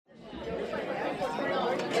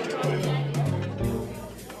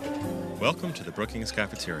Welcome to the Brookings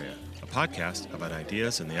Cafeteria, a podcast about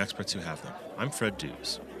ideas and the experts who have them. I'm Fred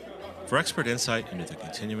Dews. For expert insight into the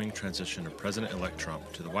continuing transition of President-elect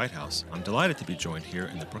Trump to the White House, I'm delighted to be joined here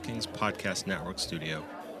in the Brookings Podcast Network studio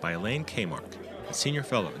by Elaine Kamarck, a senior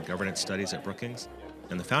fellow in governance studies at Brookings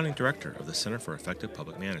and the founding director of the Center for Effective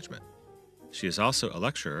Public Management. She is also a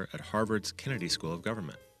lecturer at Harvard's Kennedy School of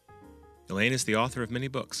Government. Elaine is the author of many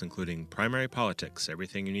books, including Primary Politics,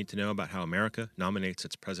 Everything You Need to Know About How America Nominates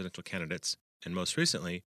Its Presidential Candidates, and most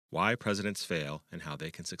recently, Why Presidents Fail and How They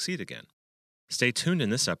Can Succeed Again. Stay tuned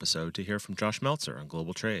in this episode to hear from Josh Meltzer on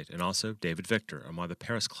global trade and also David Victor on why the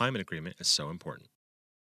Paris Climate Agreement is so important.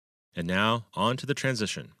 And now, on to the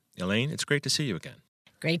transition. Elaine, it's great to see you again.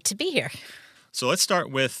 Great to be here. So let's start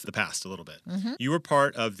with the past a little bit. You were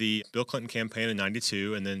part of the Bill Clinton campaign in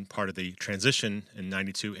 92 and then part of the transition in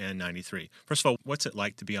 92 and 93. First of all, what's it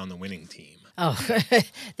like to be on the winning team? Oh,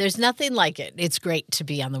 there's nothing like it. It's great to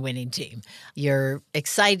be on the winning team. You're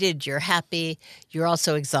excited, you're happy, you're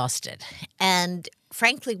also exhausted. And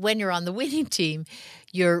frankly, when you're on the winning team,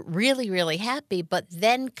 you're really, really happy, but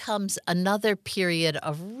then comes another period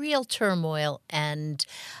of real turmoil and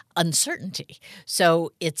uncertainty.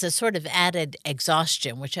 So it's a sort of added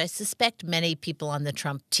exhaustion, which I suspect many people on the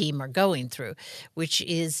Trump team are going through, which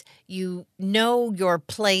is you know your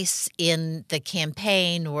place in the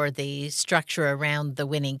campaign or the structure around the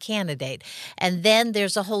winning candidate. And then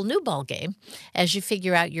there's a whole new ballgame as you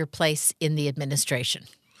figure out your place in the administration.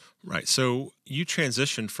 Right. So you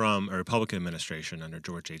transitioned from a Republican administration under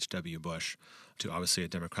George H.W. Bush to obviously a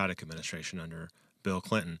Democratic administration under Bill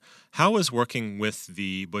Clinton. How was working with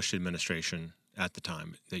the Bush administration at the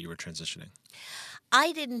time that you were transitioning?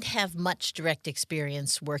 I didn't have much direct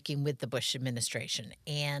experience working with the Bush administration.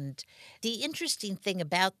 And the interesting thing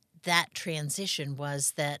about that transition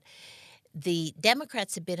was that the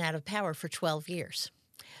Democrats had been out of power for 12 years.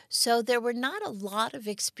 So there were not a lot of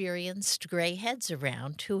experienced gray heads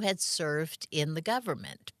around who had served in the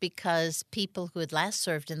government because people who had last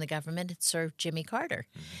served in the government had served Jimmy Carter.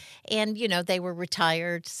 And, they were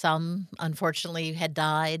retired. Some, unfortunately, had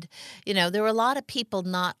died. There were a lot of people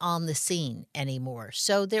not on the scene anymore.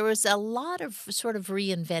 So there was a lot of sort of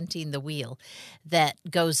reinventing the wheel that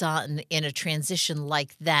goes on in a transition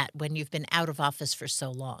like that when you've been out of office for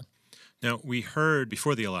so long. Now, we heard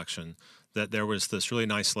before the election that there was this really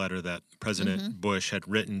nice letter that President Bush had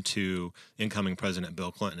written to incoming President Bill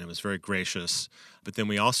Clinton. It was very gracious. But then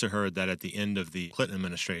we also heard that at the end of the Clinton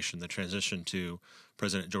administration, the transition to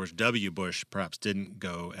President George W. Bush perhaps didn't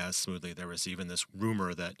go as smoothly. There was even this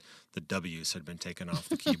rumor that the W's had been taken off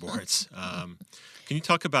the keyboards. Can you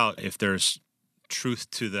talk about if there's truth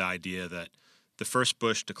to the idea that the first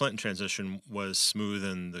Bush to Clinton transition was smooth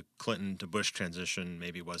and the Clinton to Bush transition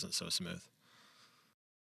maybe wasn't so smooth?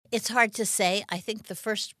 It's hard to say. I think the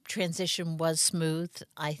first transition was smooth.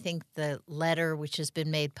 I think the letter, which has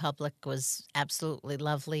been made public, was absolutely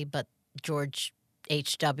lovely. But George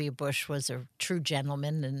H.W. Bush was a true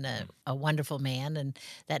gentleman and a wonderful man, and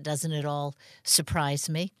that doesn't at all surprise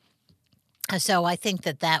me. So I think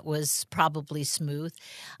that was probably smooth.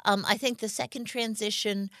 I think the second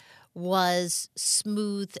transition was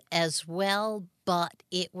smooth as well, but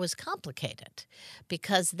it was complicated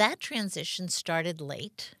because that transition started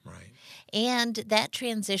late. Right. And that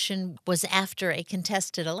transition was after a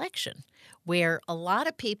contested election where a lot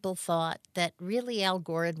of people thought that really Al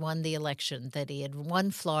Gore had won the election, that he had won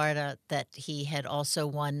Florida, that he had also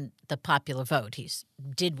won the popular vote. He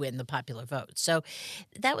did win the popular vote. So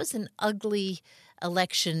that was an ugly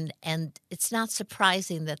election, and it's not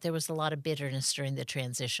surprising that there was a lot of bitterness during the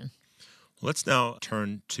transition. Let's now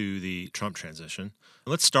turn to the Trump transition.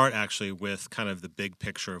 Let's start actually with kind of the big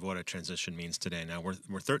picture of what a transition means today. Now,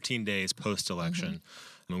 we're 13 days post-election.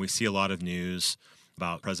 I mean, we see a lot of news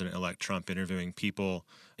about President-elect Trump interviewing people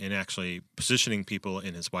and actually positioning people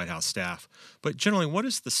in his White House staff. But generally, what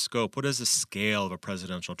is the scope, what is the scale of a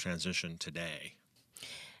presidential transition today?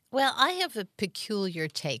 Well, I have a peculiar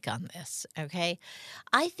take on this, okay?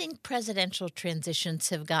 I think presidential transitions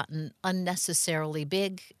have gotten unnecessarily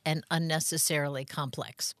big and unnecessarily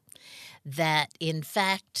complex. That, in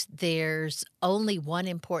fact, there's only one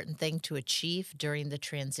important thing to achieve during the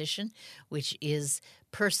transition, which is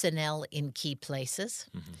personnel in key places,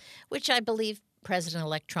 which I believe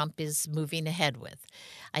President-elect Trump is moving ahead with.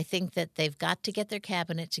 I think that they've got to get their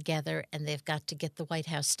cabinet together and they've got to get the White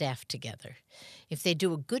House staff together. If they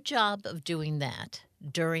do a good job of doing that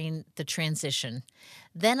during the transition,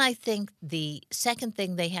 then I think the second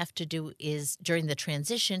thing they have to do is during the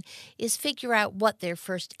transition is figure out what their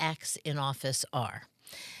first acts in office are.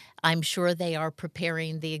 I'm sure they are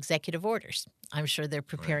preparing the executive orders. I'm sure they're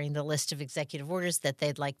preparing the list of executive orders that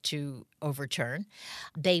they'd like to overturn.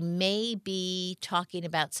 They may be talking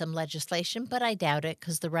about some legislation, but I doubt it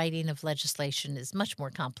because the writing of legislation is much more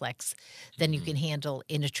complex than you can handle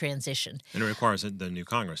in a transition. And it requires the new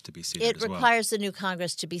Congress to be seated as well. It requires the new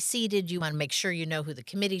Congress to be seated. You want to make sure you know who the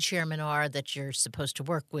committee chairmen are that you're supposed to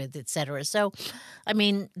work with, et cetera. So, I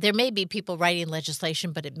mean, there may be people writing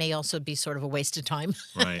legislation, but it may also be sort of a waste of time.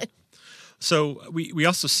 Right. So we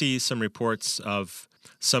also see some reports of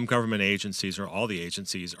some government agencies or all the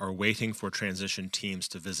agencies are waiting for transition teams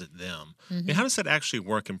to visit them. I mean, how does that actually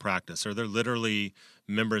work in practice? Are there literally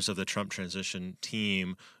members of the Trump transition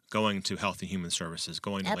team going to Health and Human Services,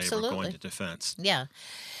 going to Absolutely. Labor, going to Defense? Yeah.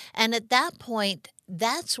 And at that point,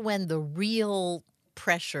 that's when the real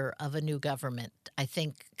pressure of a new government, I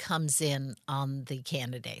think, comes in on the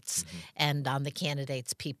candidates and on the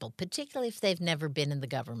candidates' people, particularly if they've never been in the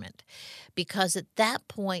government. Because at that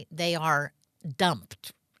point, they are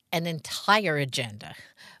dumped an entire agenda,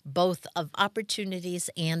 both of opportunities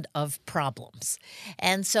and of problems.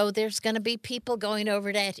 And so there's going to be people going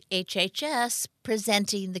over to HHS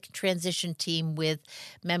presenting the transition team with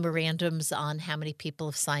memorandums on how many people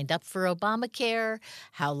have signed up for Obamacare,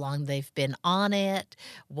 how long they've been on it,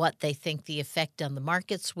 what they think the effect on the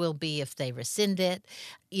markets will be if they rescind it.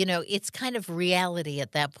 You know, it's kind of reality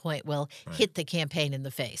at that point will hit the campaign in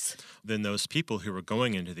the face. Then those people who are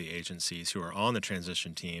going into the agencies who are on the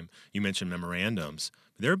transition team, you mentioned memorandums,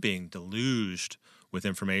 they're being deluged with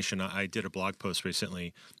information. I did a blog post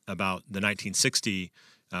recently about the 1960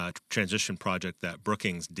 transition project that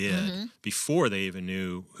Brookings did before they even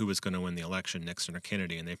knew who was going to win the election, Nixon or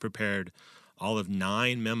Kennedy, and they prepared all of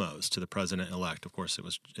 9 memos to the president-elect. Of course, it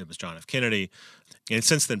was John F. Kennedy. And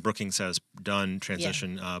since then, Brookings has done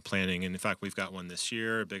transition planning. And in fact, we've got one this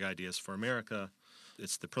year, Big Ideas for America.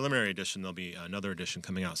 It's the preliminary edition. There'll be another edition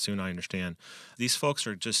coming out soon, I understand. These folks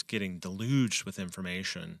are just getting deluged with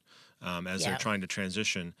information as they're trying to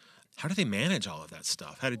transition. How do they manage all of that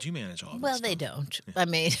stuff? How did you manage all of that Well, stuff? they don't. I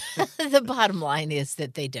mean, the bottom line is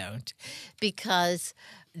that they don't because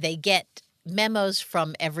they get memos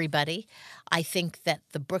from everybody. I think that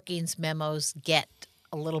the Brookings memos get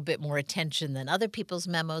a little bit more attention than other people's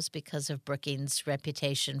memos because of Brookings'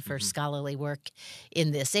 reputation for scholarly work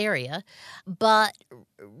in this area. But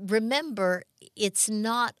remember, it's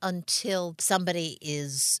not until somebody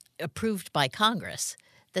is approved by Congress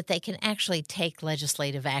that they can actually take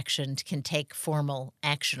legislative action, can take formal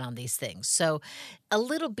action on these things. So a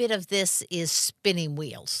little bit of this is spinning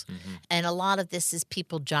wheels, and a lot of this is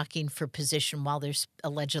people jockeying for position while they're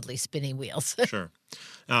allegedly spinning wheels. Sure.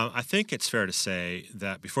 I think it's fair to say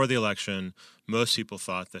that before the election, most people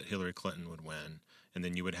thought that Hillary Clinton would win, and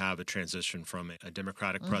then you would have a transition from a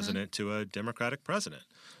Democratic president to a Democratic president.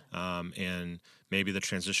 And maybe the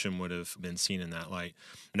transition would have been seen in that light.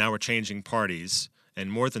 Now we're changing parties. And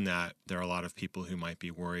more than that, there are a lot of people who might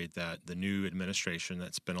be worried that the new administration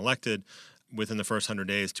that's been elected within the first 100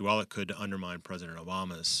 days do all it could to undermine President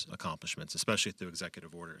Obama's accomplishments, especially through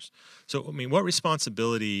executive orders. So, I mean, what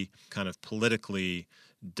responsibility kind of politically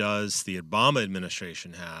does the Obama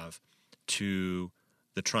administration have to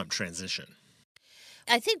the Trump transition?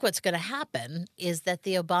 I think what's going to happen is that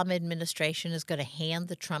the Obama administration is going to hand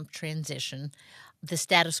the Trump transition the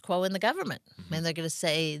status quo in the government. And they're going to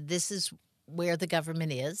say, this is where the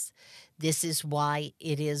government is. This is why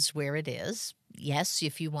it is where it is. Yes,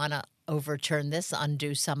 if you want to overturn this,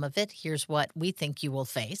 undo some of it, here's what we think you will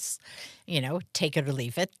face. You know, take it or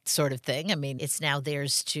leave it sort of thing. I mean, it's now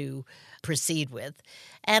theirs to proceed with.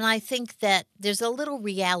 And I think that there's a little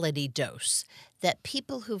reality dose that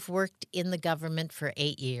people who've worked in the government for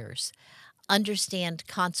 8 years understand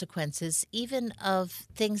consequences, even of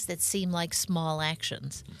things that seem like small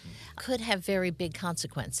actions, could have very big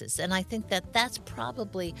consequences. And I think that that's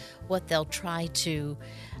probably what they'll try to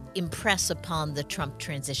impress upon the Trump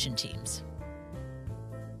transition teams.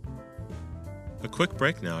 A quick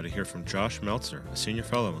break now to hear from Josh Meltzer, a senior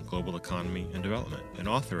fellow in global economy and development and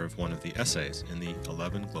author of one of the essays in the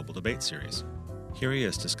 11 Global Debate series. Here he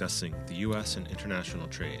is discussing the U.S. and international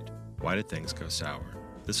trade. Why did things go sour?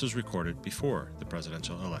 This was recorded before the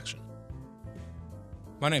presidential election.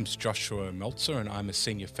 My name's Joshua Meltzer, and I'm a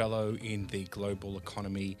senior fellow in the Global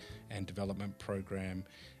Economy and Development Program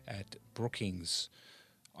at Brookings.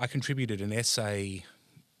 I contributed an essay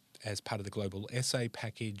as part of the Global Essay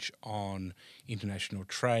Package on international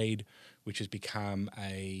trade, which has become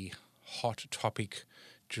a hot topic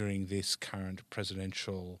during this current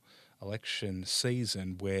presidential election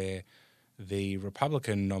season, where the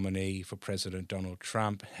Republican nominee for President Donald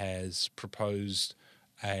Trump has proposed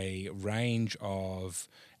a range of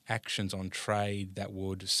actions on trade that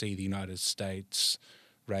would see the United States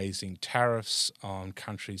raising tariffs on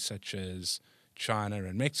countries such as China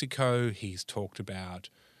and Mexico. He's talked about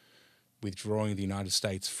withdrawing the United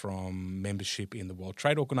States from membership in the World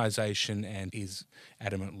Trade Organization and is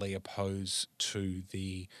adamantly opposed to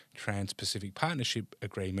the Trans-Pacific Partnership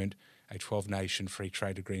Agreement, a 12-nation free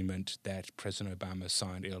trade agreement that President Obama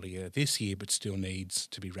signed earlier this year but still needs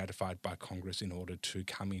to be ratified by Congress in order to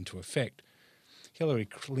come into effect. Hillary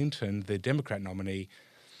Clinton, the Democrat nominee,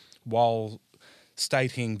 while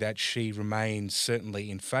stating that she remains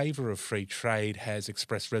certainly in favour of free trade, has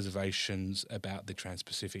expressed reservations about the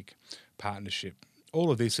Trans-Pacific Partnership.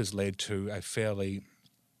 All of this has led to a fairly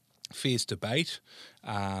fierce debate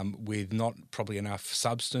with not probably enough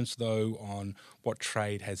substance, though, on what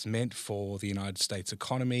trade has meant for the United States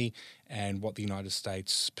economy and what the United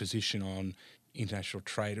States' position on international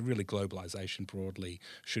trade and really globalisation broadly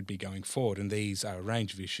should be going forward. And these are a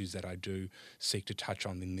range of issues that I do seek to touch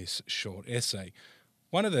on in this short essay.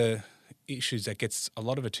 One of the issues that gets a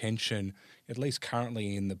lot of attention, at least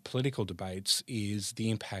currently in the political debates, is the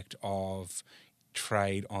impact of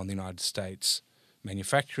trade on the United States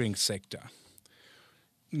manufacturing sector.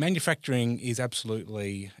 Manufacturing is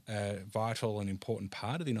absolutely a vital and important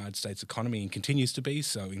part of the United States economy and continues to be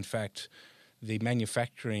so. In fact, the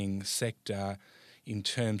manufacturing sector, in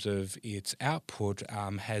terms of its output,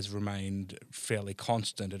 has remained fairly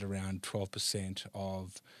constant at around 12%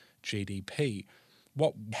 of GDP.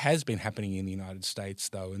 What has been happening in the United States,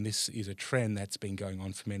 though, and this is a trend that's been going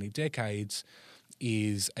on for many decades,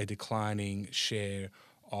 is a declining share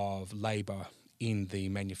of labour in the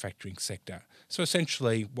manufacturing sector. So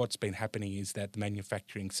essentially what's been happening is that the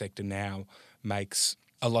manufacturing sector now makes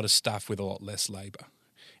a lot of stuff with a lot less labour.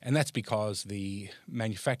 And that's because the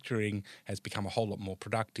manufacturing has become a whole lot more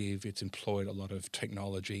productive. It's employed a lot of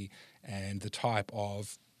technology, and the type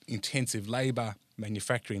of intensive labour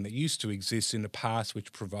manufacturing that used to exist in the past,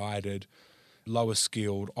 which provided lower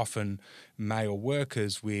skilled, often male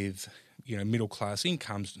workers with middle class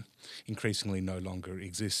incomes, increasingly no longer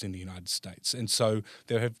exists in the United States. And so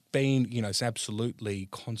there have been some absolutely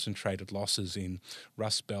concentrated losses in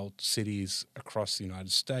Rust Belt cities across the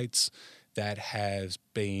United States that has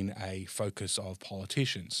been a focus of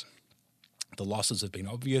politicians. The losses have been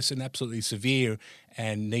obvious and absolutely severe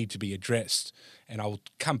and need to be addressed. And I'll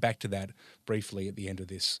come back to that briefly at the end of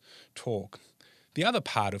this talk. The other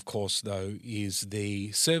part, of course, though, is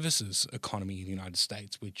the services economy in the United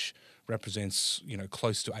States, which represents,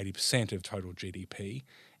 close to 80% of total GDP,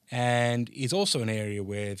 and is also an area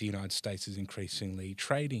where the United States is increasingly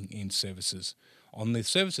trading in services. On the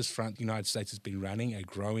services front, the United States has been running a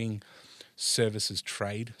growing services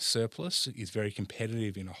trade surplus, is very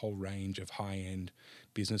competitive in a whole range of high-end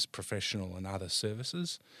business, professional and other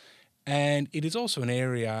services. And it is also an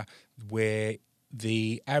area where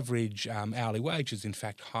the average hourly wage is in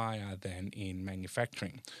fact higher than in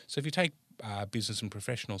manufacturing. So if you take business and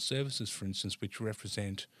professional services, for instance, which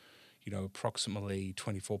represent approximately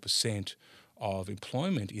 24% of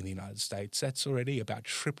employment in the United States, that's already about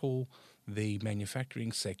triple the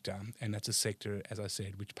manufacturing sector, and that's a sector, as I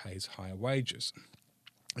said, which pays higher wages.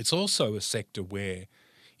 It's also a sector where,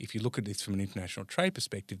 if you look at this from an international trade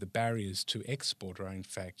perspective, the barriers to export are in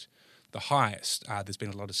fact the highest. There's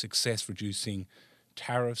been a lot of success reducing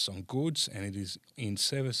tariffs on goods, and it is in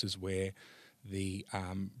services where the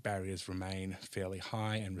barriers remain fairly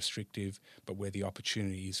high and restrictive, but where the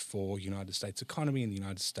opportunities for United States economy and the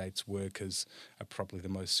United States workers are probably the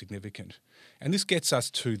most significant. And this gets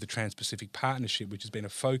us to the Trans-Pacific Partnership, which has been a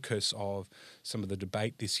focus of some of the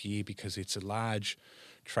debate this year because it's a large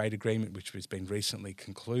trade agreement which has been recently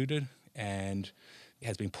concluded and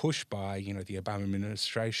has been pushed by the Obama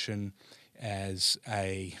administration as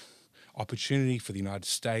a opportunity for the United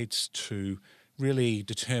States to really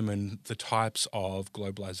determine the types of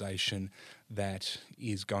globalisation that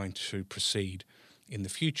is going to proceed in the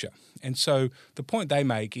future. And so the point they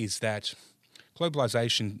make is that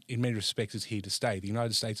globalisation in many respects is here to stay. The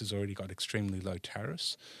United States has already got extremely low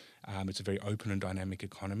tariffs. It's a very open and dynamic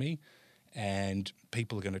economy, and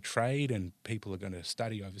people are going to trade and people are going to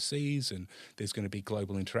study overseas, and there's going to be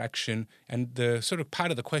global interaction. And the sort of part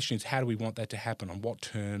of the question is, how do we want that to happen, on what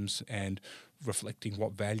terms and reflecting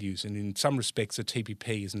what values? And in some respects, the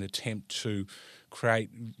TPP is an attempt to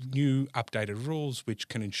create new updated rules which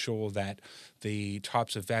can ensure that the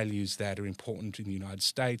types of values that are important in the United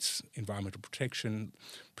States, environmental protection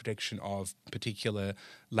of particular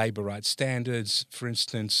labour rights standards, for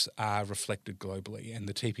instance, are reflected globally. And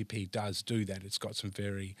the TPP does do that. It's got some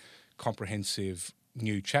very comprehensive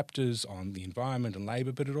new chapters on the environment and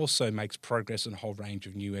labour, but it also makes progress on a whole range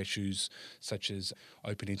of new issues such as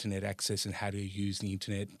open internet access and how do you use the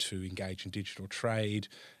internet to engage in digital trade,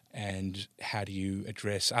 and how do you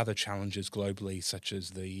address other challenges globally such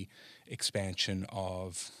as the expansion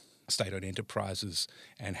of state-owned enterprises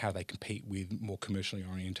and how they compete with more commercially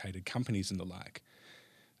orientated companies and the like.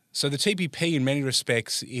 So the TPP in many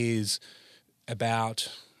respects is about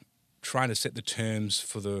trying to set the terms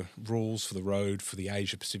for the rules for the road for the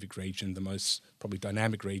Asia-Pacific region, the most probably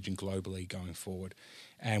dynamic region globally going forward,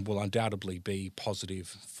 and will undoubtedly be positive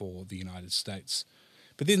for the United States.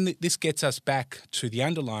 But then this gets us back to the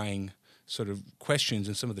underlying sort of questions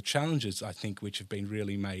and some of the challenges, I think, which have been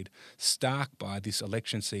really made stark by this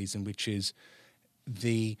election season, which is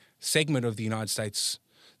the segment of the United States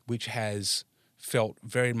which has felt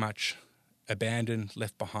very much abandoned,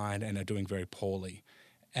 left behind, and are doing very poorly.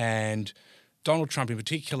 And Donald Trump in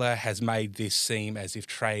particular has made this seem as if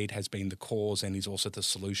trade has been the cause and is also the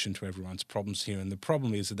solution to everyone's problems here. And the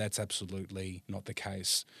problem is that that's absolutely not the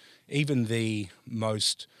case. Even the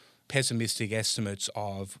most pessimistic estimates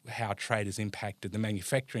of how trade has impacted the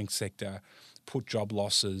manufacturing sector put job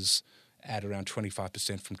losses at around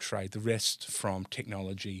 25% from trade, the rest from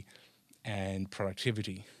technology and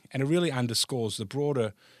productivity. And it really underscores the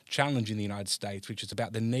broader challenge in the United States, which is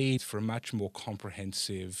about the need for a much more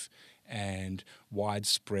comprehensive and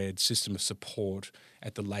widespread system of support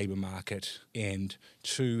at the labour market end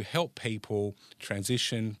to help people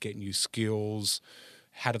transition, get new skills.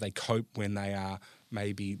 How do they cope when they are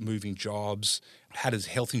maybe moving jobs? How does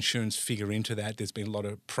health insurance figure into that? There's been a lot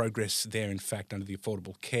of progress there, in fact, under the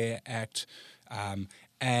Affordable Care Act.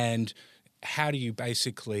 And how do you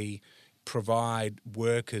basically provide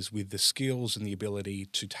workers with the skills and the ability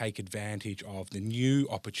to take advantage of the new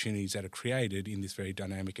opportunities that are created in this very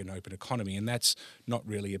dynamic and open economy? And that's not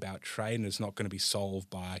really about trade, and it's not going to be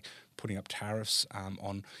solved by putting up tariffs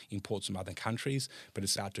on imports from other countries, but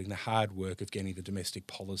it's about doing the hard work of getting the domestic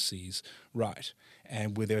policies right.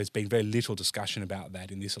 And where there has been very little discussion about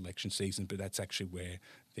that in this election season, but that's actually where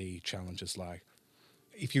the challenges lie.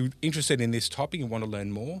 If you're interested in this topic and want to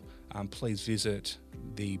learn more, please visit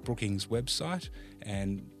the Brookings website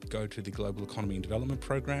and go to the Global Economy and Development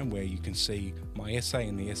Program, where you can see my essay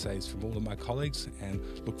and the essays from all of my colleagues, and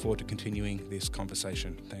look forward to continuing this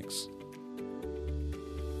conversation. Thanks.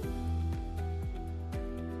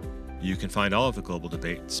 You can find all of the Global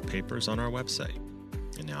Debates papers on our website.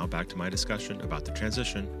 And now back to my discussion about the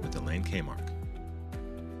transition with Elaine Kamarck.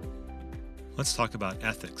 Let's talk about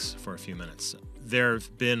ethics for a few minutes. There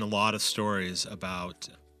have been a lot of stories about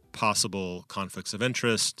possible conflicts of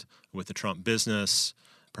interest with the Trump business,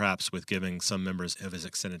 perhaps with giving some members of his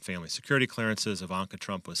extended family security clearances. Ivanka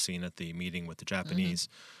Trump was seen at the meeting with the Japanese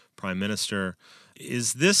Prime Minister.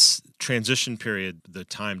 Is this transition period the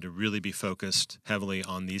time to really be focused heavily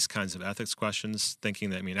on these kinds of ethics questions, thinking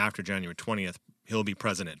that, after January 20th, he'll be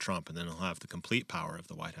President Trump and then he'll have the complete power of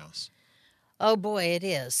the White House? Oh, boy, it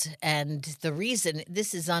is. And the reason,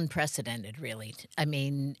 this is unprecedented, really.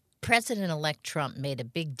 President-elect Trump made a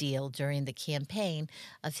big deal during the campaign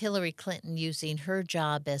of Hillary Clinton using her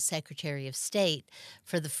job as Secretary of State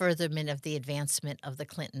for the furtherment of the advancement of the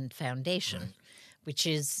Clinton Foundation, which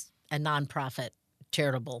is a nonprofit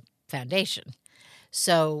charitable foundation.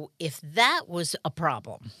 So if that was a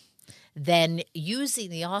problem, then using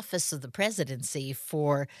the office of the presidency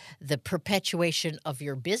for the perpetuation of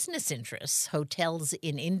your business interests, hotels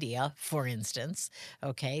in India, for instance.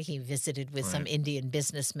 Okay, he visited with some Indian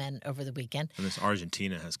businessmen over the weekend. And this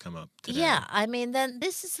Argentina has come up today. Yeah, then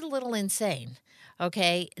this is a little insane.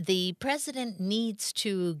 Okay, the president needs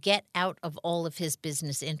to get out of all of his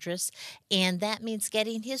business interests, and that means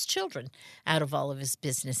getting his children out of all of his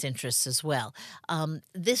business interests as well.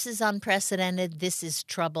 This is unprecedented, this is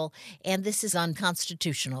trouble, and this is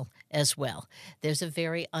unconstitutional as well. There's a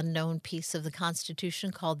very unknown piece of the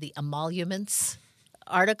Constitution called the Emoluments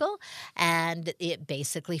article, and it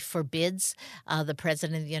basically forbids the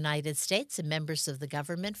President of the United States and members of the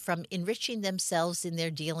government from enriching themselves in their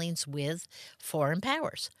dealings with foreign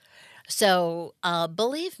powers. So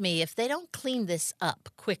believe me, if they don't clean this up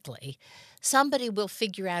quickly, somebody will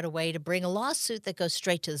figure out a way to bring a lawsuit that goes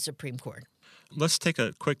straight to the Supreme Court. Let's take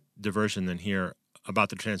a quick diversion then here about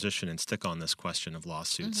the transition and stick on this question of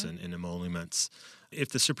lawsuits and emoluments. If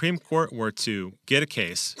the Supreme Court were to get a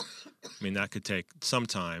case, that could take some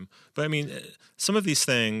time, but some of these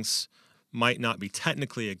things might not be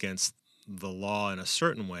technically against the law in a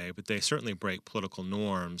certain way, but they certainly break political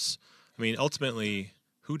norms. Ultimately,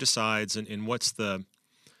 who decides and what's the,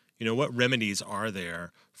 what remedies are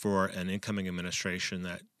there for an incoming administration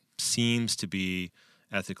that seems to be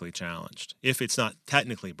ethically challenged, if it's not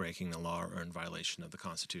technically breaking the law or in violation of the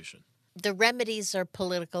Constitution? The remedies are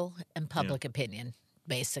political and public opinion,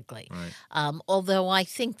 basically. Right. Although I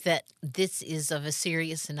think that this is of a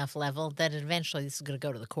serious enough level that eventually this is going to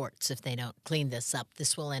go to the courts. If they don't clean this up,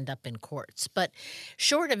 this will end up in courts. But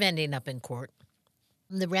short of ending up in court,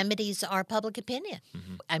 the remedies are public opinion.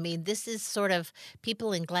 Mm-hmm. I mean, this is sort of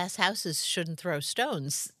people in glass houses shouldn't throw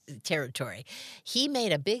stones territory. He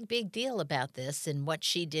made a big deal about this in what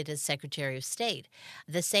she did as Secretary of State.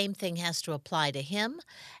 The same thing has to apply to him.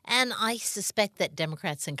 And I suspect that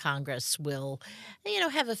Democrats in Congress will,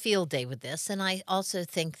 have a field day with this. And I also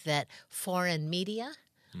think that foreign media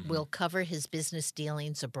will cover his business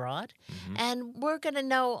dealings abroad. And we're going to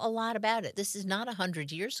know a lot about it. This is not 100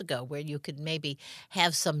 years ago where you could maybe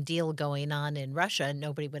have some deal going on in Russia and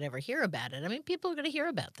nobody would ever hear about it. I mean, people are going to hear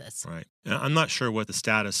about this. Right. I'm not sure what the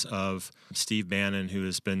status of Steve Bannon, who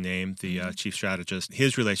has been named the chief strategist,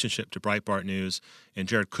 his relationship to Breitbart News, and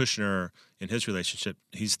Jared Kushner in his relationship.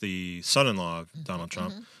 He's the son-in-law of Donald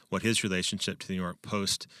Trump. What his relationship to the New York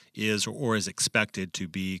Post is or is expected to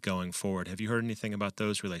be going forward. Have you heard anything about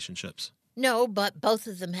those relationships? No, but both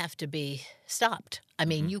of them have to be stopped. I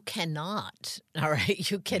mean, you cannot, all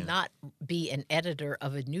right, you cannot be an editor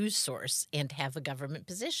of a news source and have a government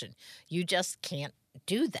position. You just can't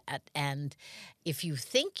do that. And if you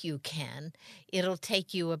think you can, it'll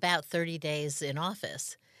take you about 30 days in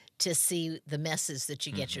office to see the messes that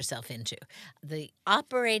you get yourself into. The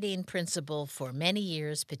operating principle for many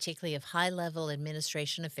years, particularly of high-level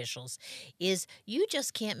administration officials, is you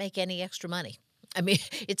just can't make any extra money. I mean,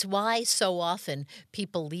 it's why so often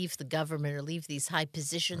people leave the government or leave these high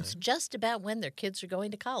positions just about when their kids are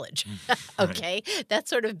going to college. Okay? That's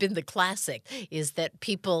sort of been the classic, is that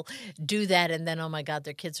people do that and then, oh my God,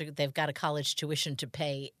 they've got a college tuition to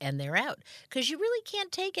pay and they're out. Because you really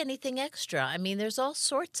can't take anything extra. I mean, there's all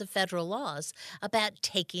sorts of federal laws about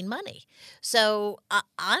taking money. So I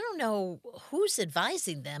don't know who's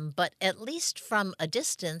advising them, but at least from a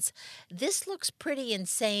distance, this looks pretty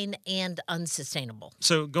insane and unsustainable.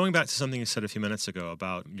 So going back to something you said a few minutes ago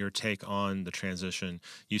about your take on the transition,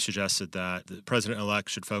 you suggested that the president-elect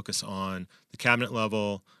should focus on the cabinet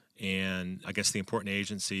level and I guess the important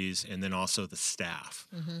agencies and then also the staff.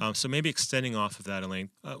 So maybe extending off of that, Elaine,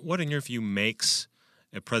 what in your view makes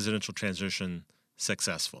a presidential transition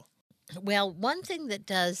successful? Well, one thing that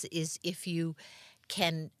does is if you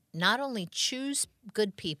can not only choose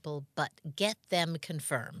good people but get them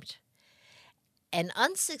confirmed. An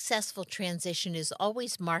unsuccessful transition is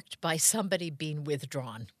always marked by somebody being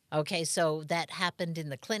withdrawn. Okay, so that happened in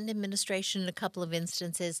the Clinton administration in a couple of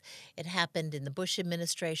instances. It happened in the Bush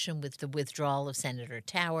administration with the withdrawal of Senator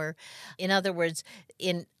Tower. In other words,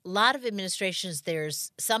 in a lot of administrations,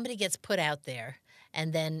 there's somebody gets put out there,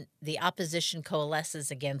 and then the opposition coalesces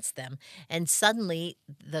against them. And suddenly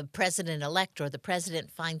the president-elect or the president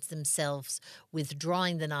finds themselves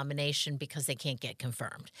withdrawing the nomination because they can't get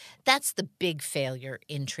confirmed. That's the big failure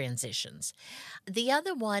in transitions. The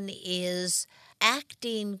other one is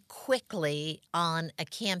acting quickly on a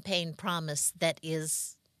campaign promise that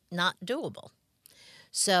is not doable.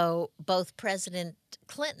 So both President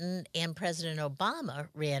Clinton and President Obama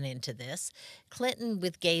ran into this. Clinton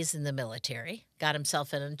with gays in the military got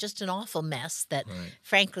himself in just an awful mess that,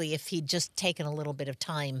 frankly, if he'd just taken a little bit of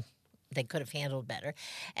time, they could have handled better.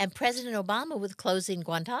 And President Obama with closing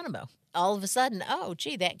Guantanamo. All of a sudden, oh,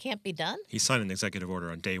 gee, that can't be done? He signed an executive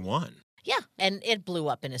order on day one. Yeah, and it blew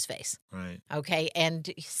up in his face. Right. Okay, and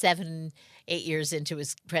 7-8 years into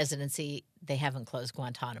his presidency, they haven't closed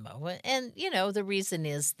Guantanamo. And, the reason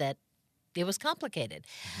is that it was complicated.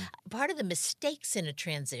 Part of the mistakes in a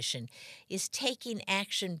transition is taking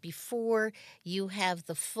action before you have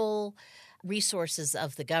the full resources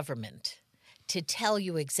of the government to tell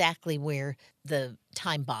you exactly where the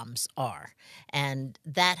time bombs are. And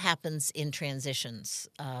that happens in transitions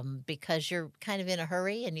because you're kind of in a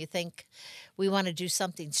hurry and you think we want to do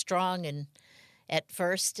something strong and at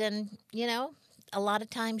first. And, a lot of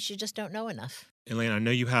times you just don't know enough. Elaine, I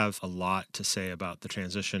know you have a lot to say about the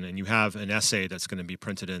transition, and you have an essay that's going to be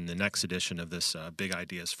printed in the next edition of this Big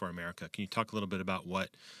Ideas for America. Can you talk a little bit about what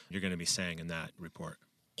you're going to be saying in that report?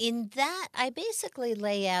 In that, I basically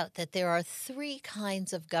lay out that there are 3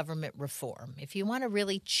 kinds of government reform. If you want to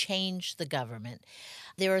really change the government,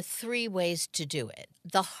 there are 3 ways to do it.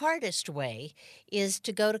 The hardest way is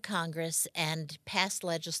to go to Congress and pass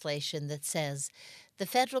legislation that says the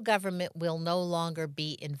federal government will no longer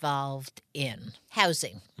be involved in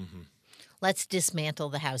housing. Let's dismantle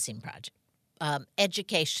the housing project.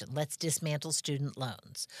 education, let's dismantle student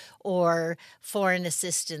loans, or foreign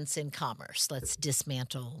assistance in commerce, let's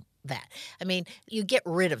dismantle that. I mean, you get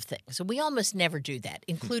rid of things. We almost never do that,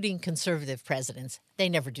 including conservative presidents. They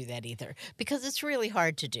never do that either because it's really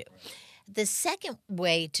hard to do. The second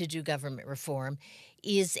way to do government reform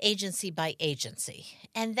is agency by agency,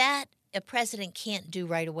 and that a president can't do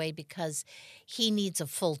right away because he needs a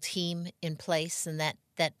full team in place, and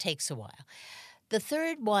that takes a while. The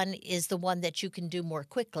third one is the one that you can do more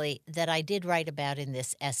quickly that I did write about in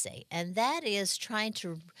this essay, and that is trying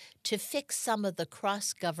to fix some of the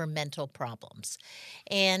cross-governmental problems.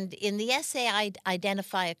 And in the essay, I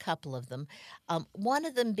identify a couple of them, one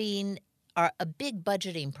of them being a big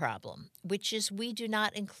budgeting problem, which is we do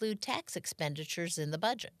not include tax expenditures in the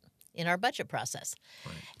budget, in our budget process.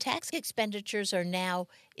 Right. Tax expenditures are now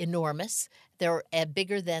enormous. They're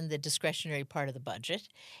bigger than the discretionary part of the budget,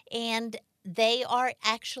 and they are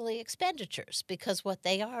actually expenditures because what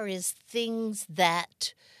they are is things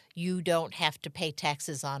that you don't have to pay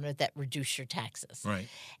taxes on or that reduce your taxes. Right.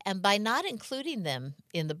 And by not including them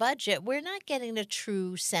in the budget, we're not getting a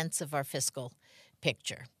true sense of our fiscal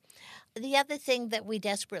picture. The other thing that we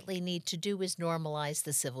desperately need to do is normalize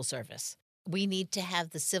the civil service. We need to have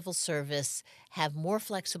the civil service have more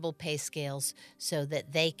flexible pay scales so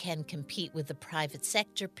that they can compete with the private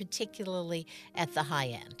sector, particularly at the high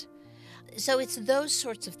end. So it's those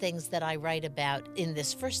sorts of things that I write about in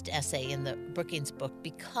this first essay in the Brookings book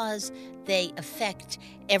because they affect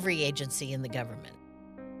every agency in the government.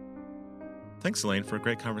 Thanks, Elaine, for a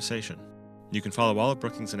great conversation. You can follow all of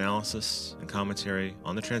Brookings' analysis and commentary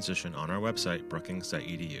on the transition on our website,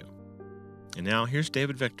 brookings.edu. And now here's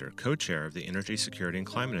David Victor, co-chair of the Energy Security and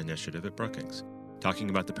Climate Initiative at Brookings, talking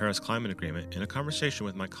about the Paris Climate Agreement in a conversation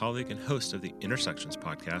with my colleague and host of the Intersections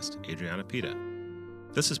podcast, Adriana Pita.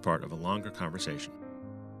 This is part of a longer conversation.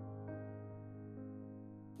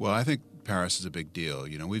 Well, I think Paris is a big deal.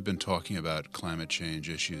 You know, we've been talking about climate change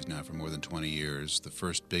issues now for more than 20 years. The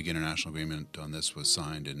first big international agreement on this was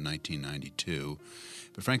signed in 1992.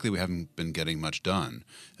 But frankly, we haven't been getting much done.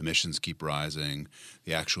 Emissions keep rising.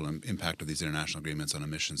 The actual impact of these international agreements on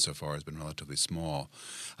emissions so far has been relatively small.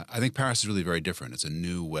 I think Paris is really very different. It's a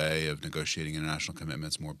new way of negotiating international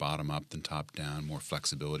commitments, more bottom-up than top-down, more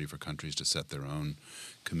flexibility for countries to set their own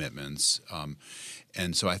commitments.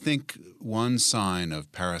 And so I think one sign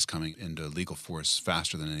of Paris coming into legal force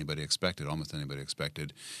faster than anybody expected, almost anybody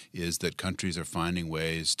expected, is that countries are finding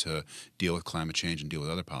ways to deal with climate change and deal with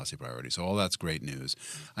other policy priorities. So all that's great news.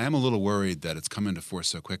 I am a little worried that it's come into force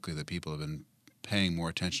so quickly that people have been paying more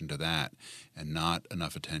attention to that and not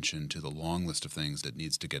enough attention to the long list of things that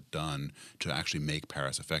needs to get done to actually make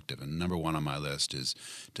Paris effective. And number one on my list is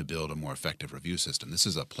to build a more effective review system. This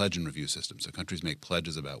is a pledge and review system. So countries make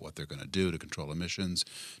pledges about what they're going to do to control emissions,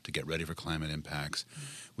 to get ready for climate impacts.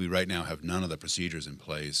 We right now have none of the procedures in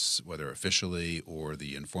place, whether officially or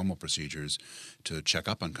the informal procedures, to check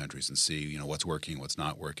up on countries and see, you know, what's working, what's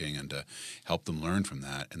not working, and to help them learn from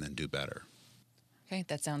that and then do better. Okay,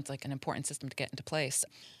 that sounds like an important system to get into place.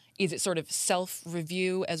 Is it sort of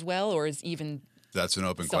self-review as well, or is even That's an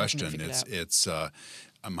open question. It's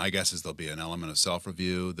my guess is there'll be an element of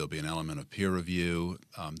self-review. There'll be an element of peer review.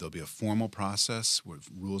 There'll be a formal process with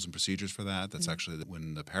rules and procedures for that. That's actually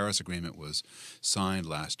when the Paris Agreement was signed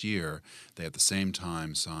last year, they at the same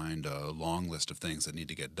time signed a long list of things that need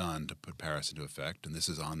to get done to put Paris into effect, and this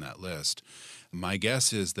is on that list. My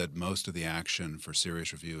guess is that most of the action for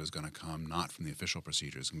serious review is going to come not from the official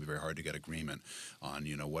procedures. It's going to be very hard to get agreement on,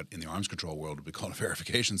 you know, what in the arms control world would be called a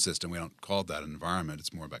verification system. We don't call that an environment.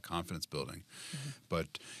 It's more about confidence building.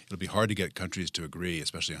 But it'll be hard to get countries to agree,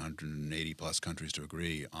 especially 180 plus countries to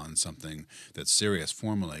agree on something that's serious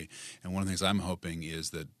formally. And one of the things I'm hoping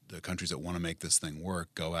is that the countries that want to make this thing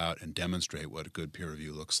work go out and demonstrate what a good peer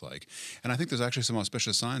review looks like. And I think there's actually some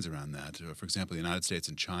auspicious signs around that. For example, the United States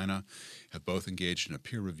and China have both engaged in a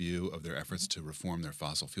peer review of their efforts to reform their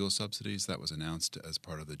fossil fuel subsidies. That was announced as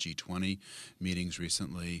part of the G20 meetings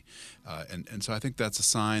recently. And so I think that's a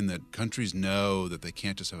sign that countries know that they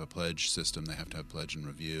can't just have a pledge system. They have to have pledge and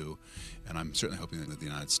review. And I'm certainly hoping that the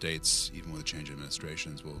United States, even with a change in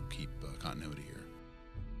administrations, will keep continuity here.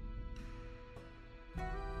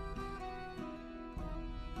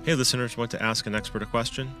 Hey listeners, want to ask an expert a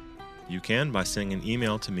question? You can by sending an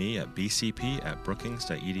email to me at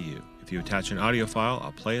bcp@brookings.edu. If you attach an audio file,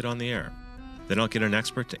 I'll play it on the air. Then I'll get an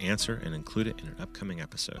expert to answer and include it in an upcoming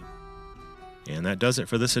episode. And that does it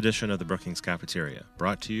for this edition of the Brookings Cafeteria,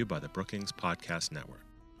 brought to you by the Brookings Podcast Network.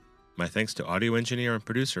 My thanks to audio engineer and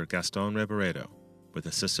producer Gaston Reboredo, with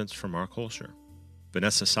assistance from Mark Holscher.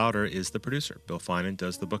 Vanessa Sauter is the producer. Bill Finan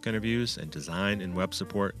does the book interviews and design and web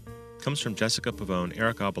support. comes from Jessica Pavone,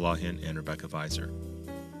 Eric Abalahian, and Rebecca Visor.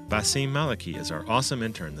 Basim Maliki is our awesome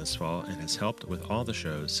intern this fall and has helped with all the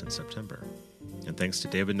shows since September. And thanks to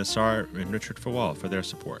David Nassar and Richard Fawal for their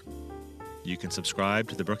support. You can subscribe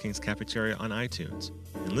to the Brookings Cafeteria on iTunes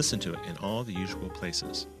and listen to it in all the usual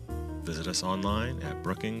places. Visit us online at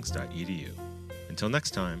brookings.edu. Until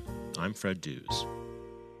next time, I'm Fred Dews.